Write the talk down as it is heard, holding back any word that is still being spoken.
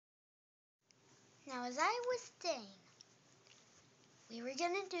Now, as I was saying, we were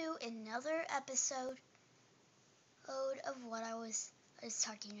going to do another episode of what I was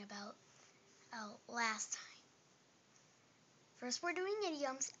talking about last time. First, we're doing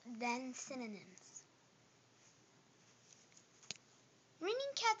idioms, then synonyms.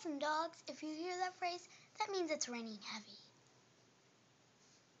 Raining cats and dogs, if you hear that phrase, that means it's raining heavy.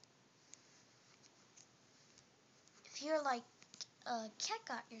 If you're like, a cat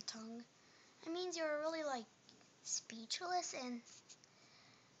got your tongue, it means you're really like speechless and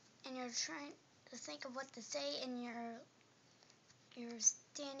you're trying to think of what to say, and you're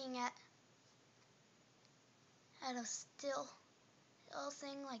standing at a still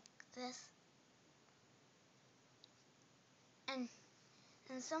thing like this. And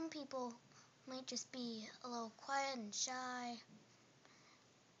some people might just be a little quiet and shy.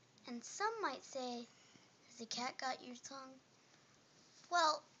 And some might say, has the cat got your tongue?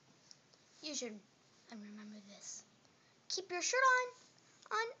 Well, you should remember this. Keep your shirt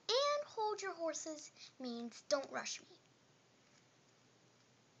on and hold your horses means don't rush me.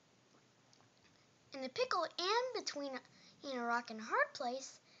 In a pickle and between a rock and a hard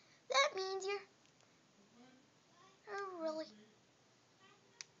place, that means you're really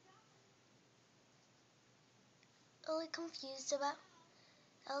confused about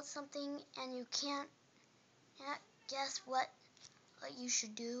something and you can't guess what you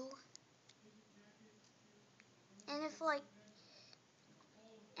should do. And if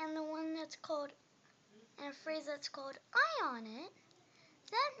and the one that's called, and a phrase that's called eye on it,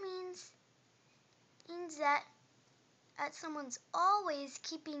 that means that someone's always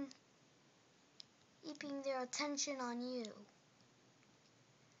keeping their attention on you.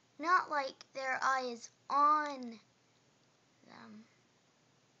 Not like their eye is on them.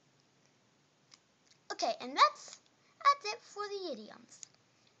 Okay, and that's it for the idioms.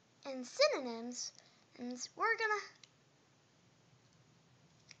 And synonyms, and we're gonna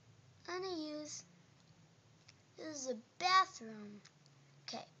use, this is a bathroom.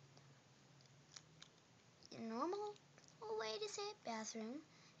 Okay. A normal way to say it, bathroom.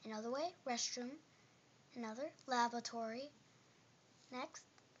 Another way, restroom. Another, lavatory. Next,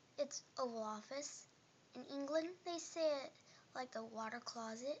 it's Oval Office. In England, they say it like the water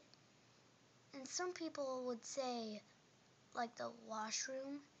closet. And some people would say like the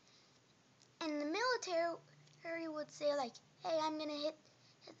washroom. And the military would say like, hey, I'm going to hit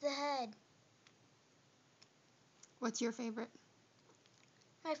the head. What's your favorite?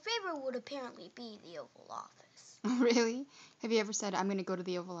 My favorite would apparently be the Oval Office. Really? Have you ever said, I'm going to go to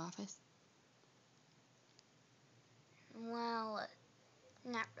the Oval Office? Well,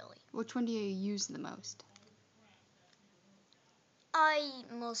 not really. Which one do you use the most? I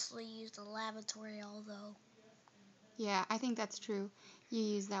mostly use the lavatory, although. Yeah, I think that's true. You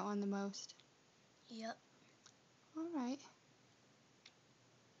use that one the most. Yep. All right.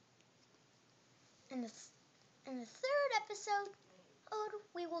 In the third episode,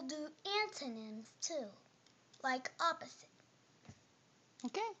 we will do antonyms too, like opposite.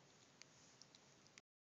 Okay.